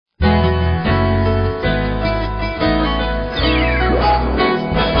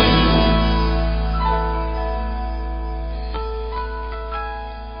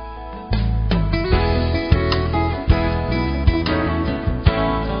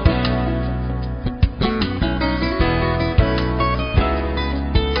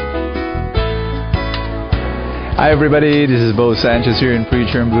Hi everybody, this is Bo Sanchez here in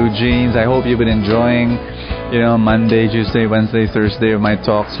Preacher in Blue Jeans. I hope you've been enjoying, Monday, Tuesday, Wednesday, Thursday of my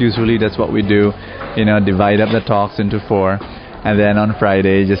talks. Usually that's what we do, divide up the talks into 4. And then on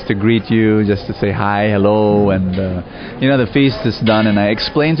Friday, just to greet you, just to say hi, hello, and the feast is done. And I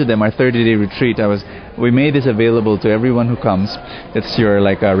explained to them our 30-day retreat. We made this available to everyone who comes. It's your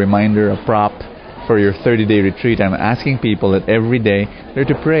like a reminder, a prop for your 30-day retreat. I'm asking people that every day they're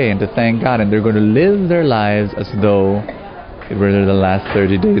to pray and to thank God, and they're going to live their lives as though it were the last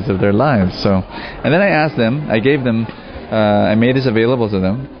 30 days of their lives. So, and then I asked them, I made this available to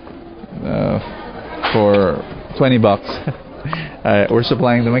them for $20. We're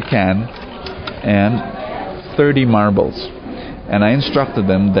supplying them a can and 30 marbles. And I instructed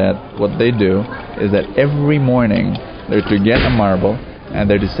them that what they do is that every morning they're to get a marble and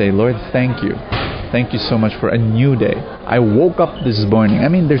they're to say, Lord, thank you. Thank you so much for a new day. I woke up this morning. I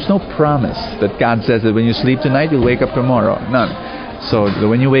mean, there's no promise that God says that when you sleep tonight, you'll wake up tomorrow. None. So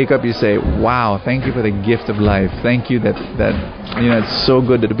when you wake up, you say, wow, thank you for the gift of life. Thank you that it's so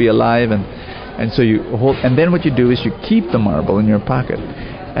good to be alive. And so you hold, and then what you do is you keep the marble in your pocket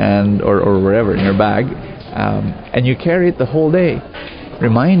and or wherever, in your bag, and you carry it the whole day,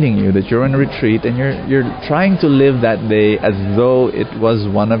 reminding you that you're on a retreat and you're trying to live that day as though it was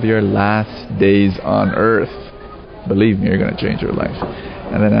one of your last days on earth. Believe me, you're going to change your life.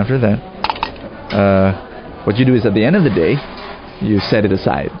 And then after that, what you do is at the end of the day, you set it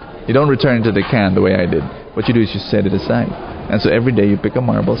aside. You don't return to the can the way I did. What you do is you set it aside. And so every day you pick a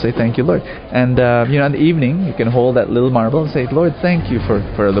marble, say thank you, Lord. And in the evening you can hold that little marble and say, Lord, thank you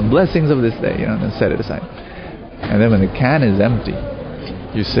for the blessings of this day, and then set it aside. And then when the can is empty,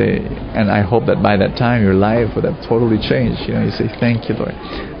 you say, and I hope that by that time your life would have totally changed. You say, thank you, Lord,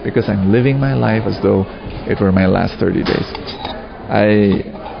 because I'm living my life as though it were my last 30 days.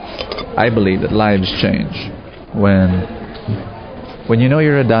 I believe that lives change when you know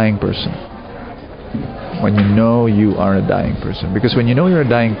you're a dying person. When you know you are a dying person. Because when you know you're a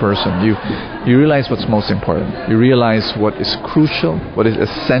dying person, you realize what's most important. You realize what is crucial, what is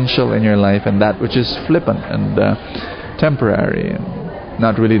essential in your life, and that which is flippant and temporary and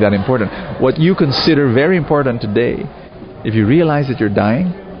not really that important. What you consider very important today, if you realize that you're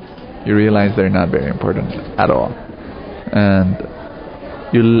dying, you realize they're not very important at all. And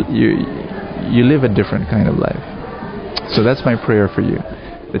you live a different kind of life. So that's my prayer for you.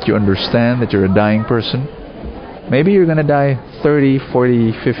 That you understand that you're a dying person. Maybe you're going to die 30,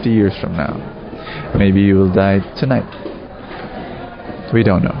 40, 50 years from now. Maybe you will die tonight. We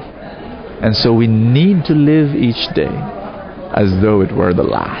don't know. And so we need to live each day as though it were the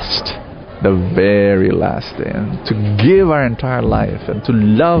last. The very last day. And to give our entire life and to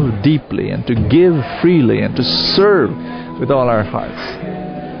love deeply and to give freely and to serve with all our hearts.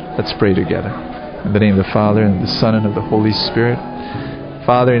 Let's pray together. In the name of the Father and of the Son and of the Holy Spirit.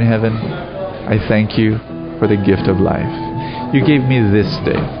 Father in heaven, I thank you for the gift of life. You gave me this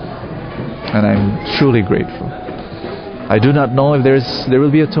day, and I'm truly grateful. I do not know if there will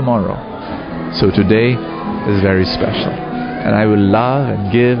be a tomorrow, so today is very special, and I will love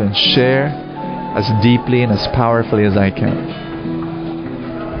and give and share as deeply and as powerfully as I can.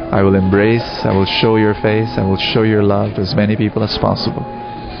 I will embrace, I will show your face, I will show your love to as many people as possible,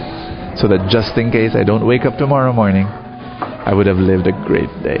 so that just in case I don't wake up tomorrow morning, I would have lived a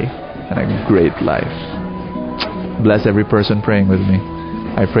great day and a great life. Bless every person praying with me.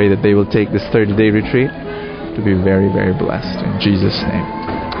 I pray that they will take this 30-day retreat to be very, very blessed. In Jesus' name.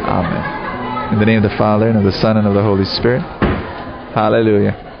 Amen. In the name of the Father, and of the Son, and of the Holy Spirit.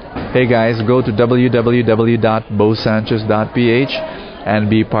 Hallelujah. Hey guys, go to www.bosanchez.ph and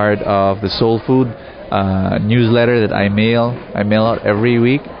be part of the Soul Food newsletter that I mail out every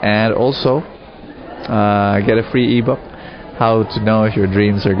week, and also get a free ebook, How to Know If Your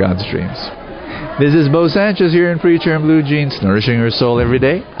Dreams Are God's Dreams. This is Bo Sanchez here in Preacher in Blue Jeans, nourishing your soul every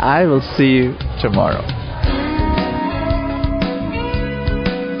day. I will see you tomorrow.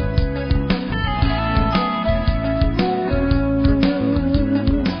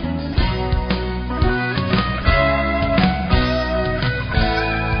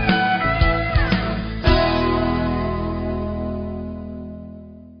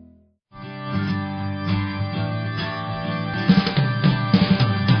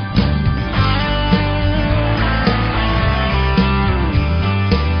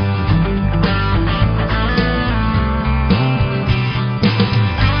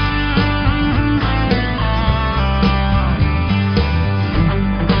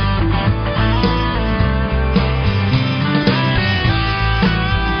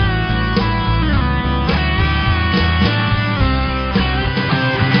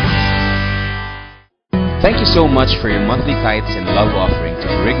 Thank you so much for your monthly tithes and love offering to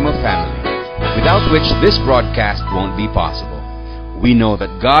Kerygma family, without which this broadcast won't be possible. We know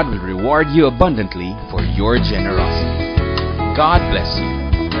that God will reward you abundantly for your generosity. God bless you.